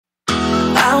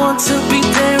want to be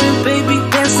daring, baby,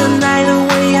 dance the night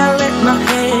away. I let my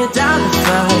hair down if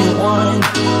I want.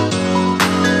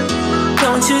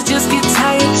 Don't you just get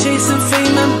tired chasing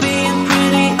fame and being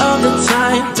pretty all the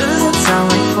time? Doesn't sound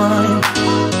like fun.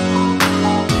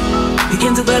 You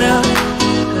can do better.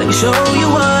 Let me show you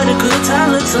what a good time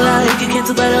looks like. You can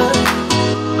do better.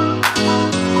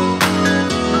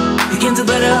 You can do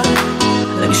better.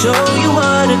 Let me show you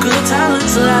what a good time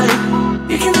looks like.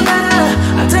 You can do better.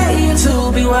 I dare you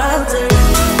to be wilder.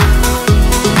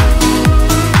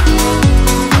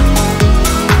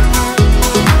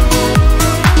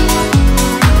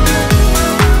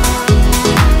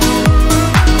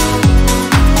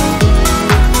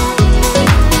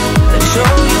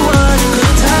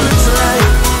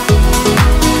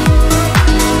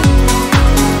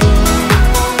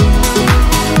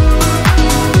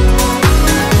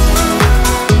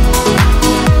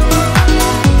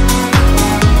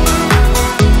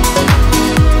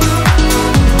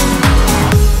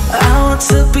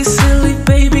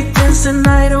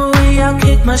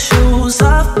 My shoes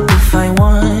off if I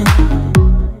want.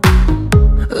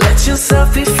 Let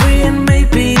yourself be free and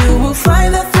maybe you will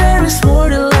find that there is more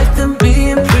to life than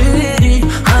being pretty.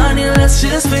 Honey, let's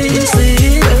just face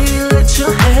it. Baby, let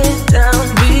your head down,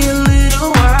 be a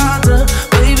little wilder.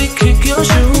 Baby, kick your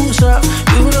shoes off,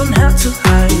 you don't have to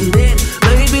hide it.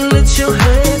 Baby, let your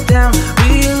head down,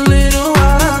 be a little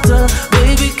wilder.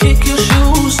 Baby, kick your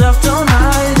shoes off, don't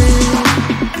hide it.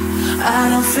 I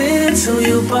don't fit into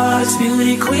your box,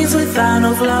 beauty queens without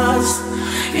no flaws.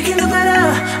 You can do better,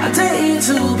 I dare you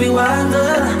to be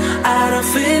wilder. I don't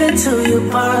fit into your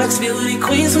box, beauty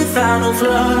queens without no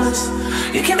flaws.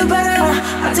 You can do better,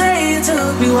 I dare you to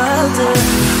be wilder.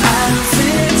 I don't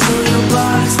fit into your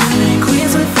box, beauty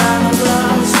queens without no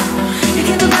flaws. You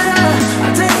can do better, I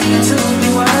dare you to be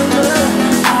wilder.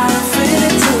 I don't fit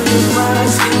into your box,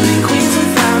 beauty queens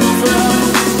without no flaws.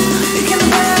 You can do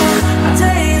better, I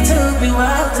dare you to be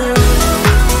wilder.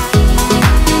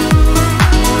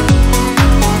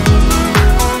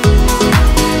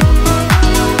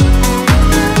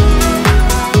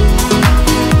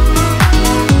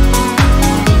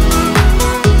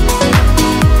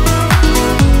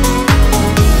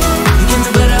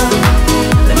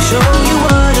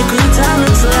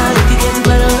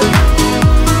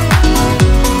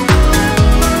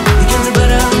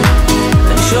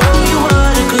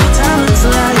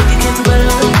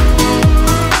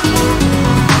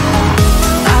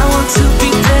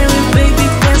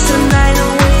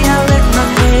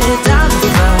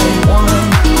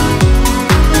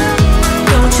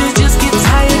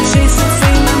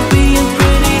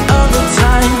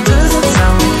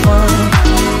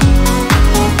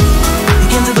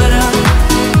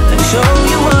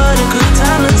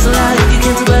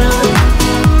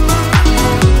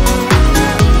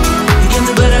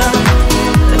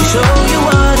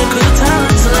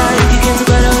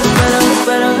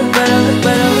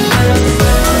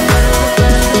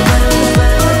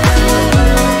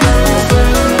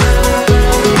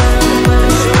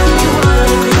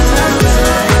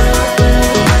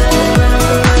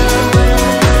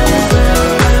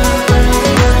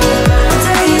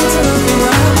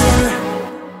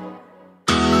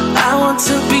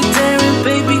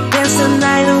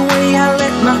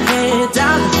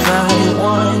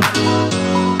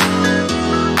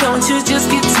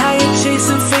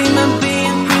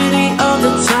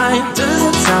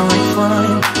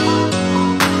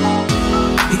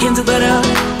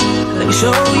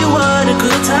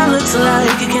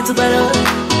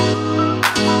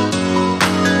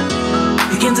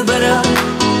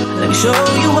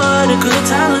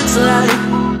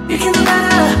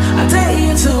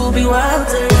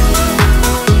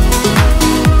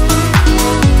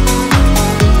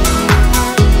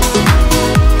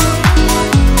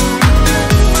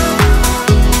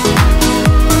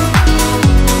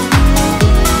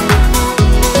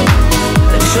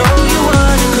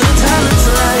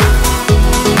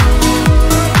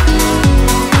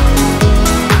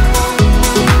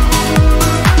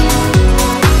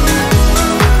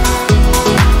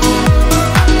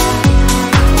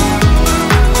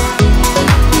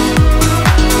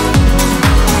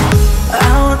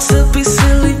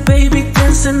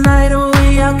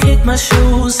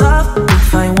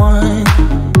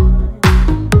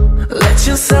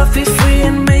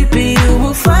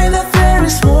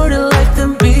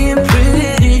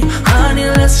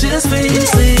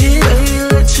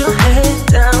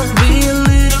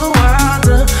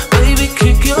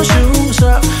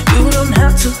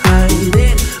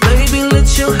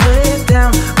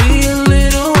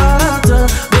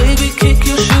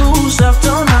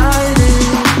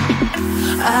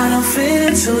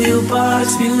 into your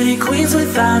box. Beauty queens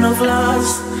without no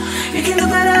flaws. You can do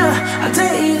better, I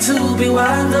dare you to be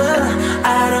wilder.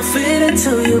 I don't fit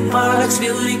into your box.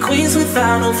 Beauty queens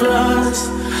without no flaws.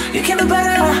 You can do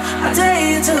better, I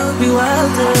dare you to be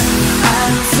wilder. I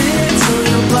don't fit into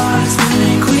your box.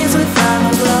 Beauty queens without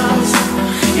no flaws.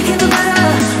 You can do better,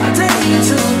 I dare you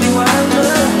to be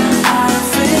wilder. I don't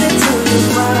fit into your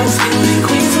box. Beauty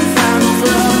queens without no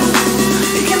flaws.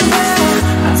 You can do better,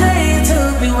 I dare you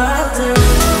to be wilder.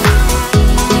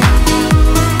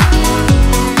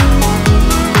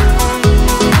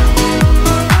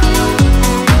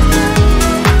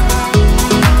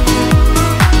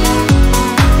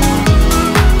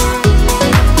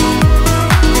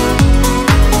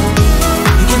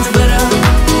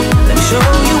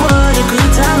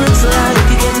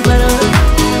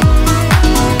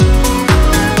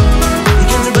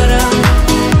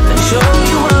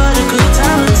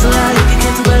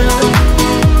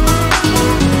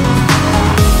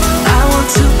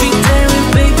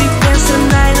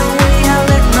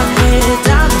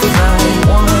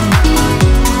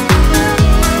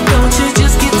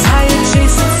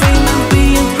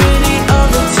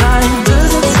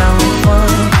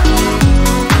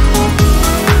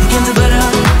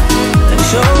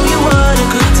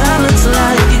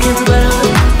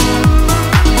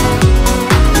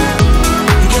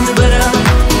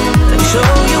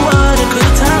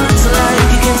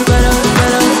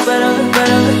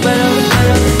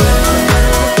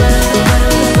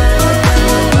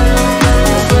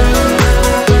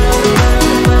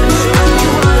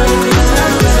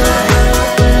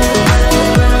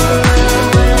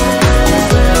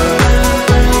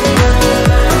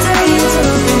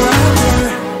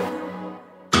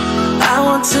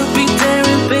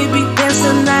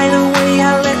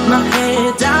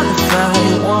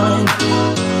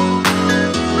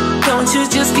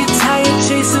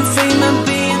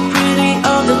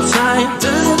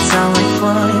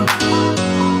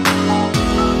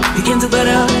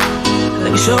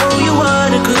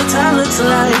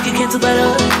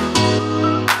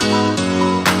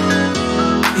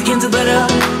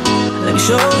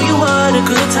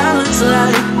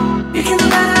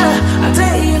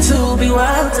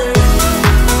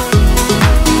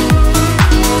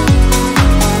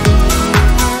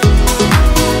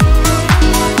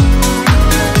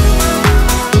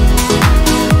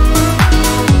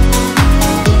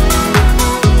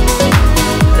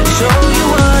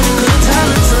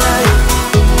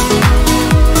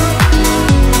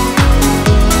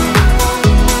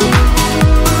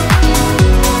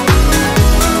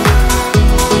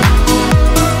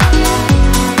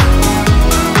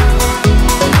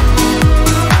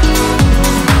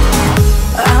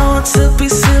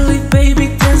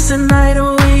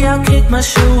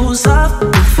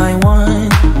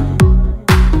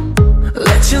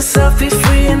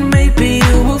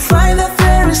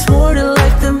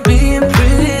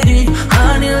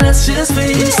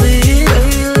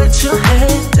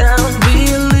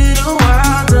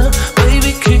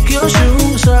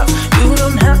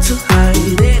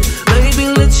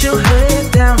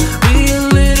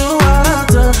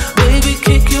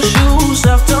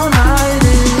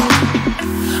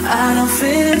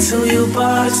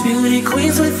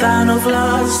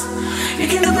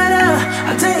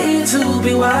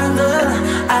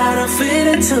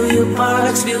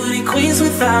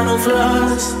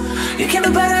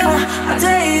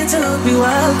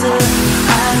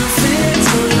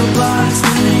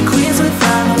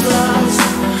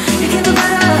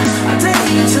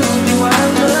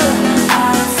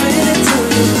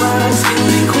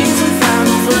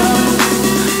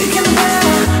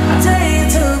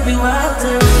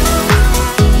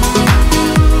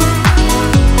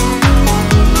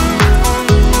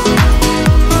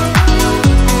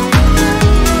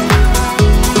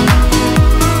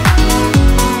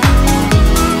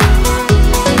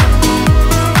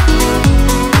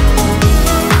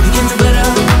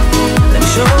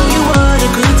 Show you what a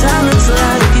good time looks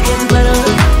like. You get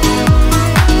better.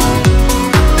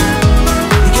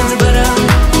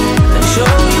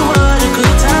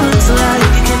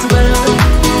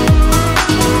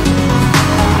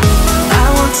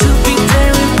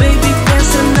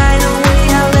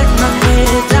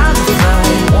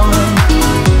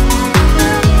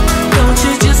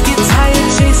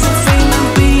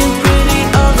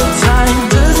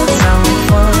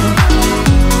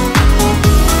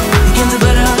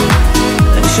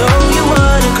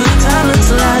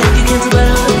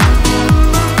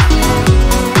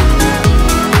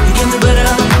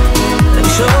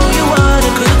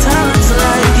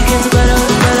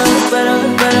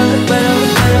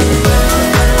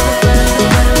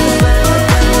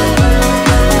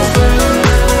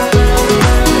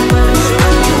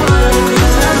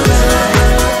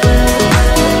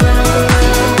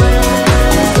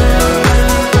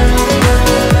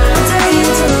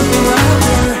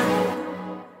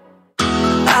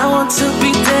 want to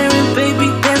be daring, baby,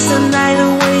 dance the night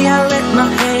away. I let my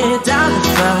hair down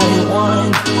if I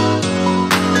want.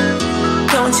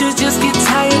 Don't you just get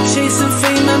tired chasing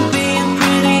fame and being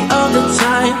pretty all the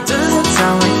time? Doesn't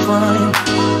sound like fun.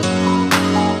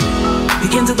 You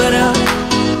can do better.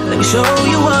 Let me show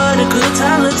you what a good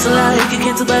time looks like. You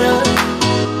can do better.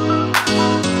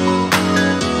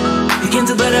 You can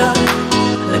do better.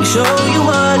 Let me show you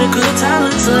what a good time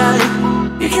looks like.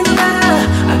 You can do better.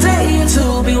 I dare you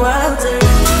to be wilder.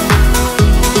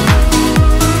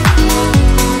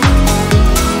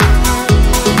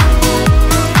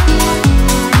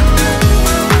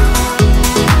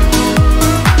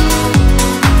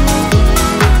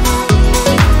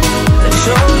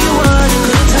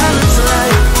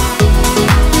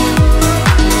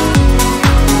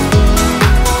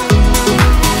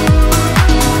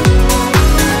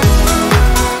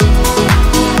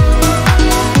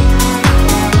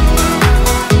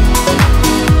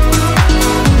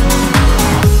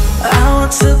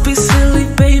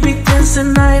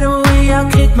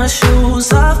 My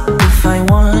shoes off if I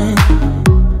want.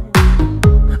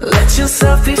 Let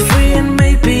yourself be free and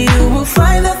maybe you will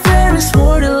find that there is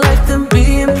more to life than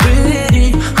being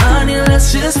pretty. Honey,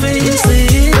 let's just face it.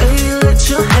 Baby, let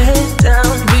your head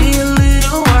down, be a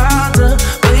little wilder.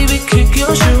 Baby, kick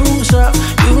your shoes off,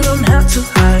 you don't have to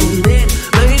hide it.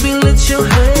 Baby, let your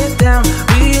head down,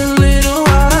 be a little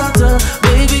wilder.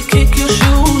 Baby, kick your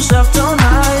shoes off, don't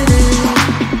hide it.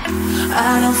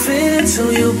 I don't fit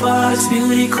into your box,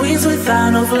 beauty queens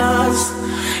without no flaws.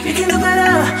 You can do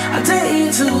better, I dare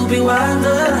you to be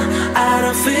wilder. I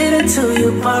don't fit into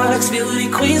your box, beauty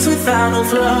queens without no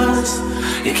flaws.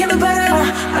 You can do better,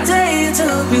 I dare you to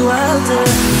be wilder.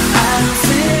 I don't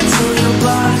fit into your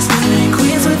box, beauty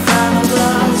queens without no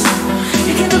flaws.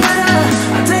 You can do better,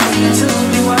 I dare you to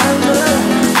be wilder.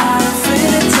 I don't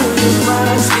fit into your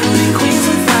box, beauty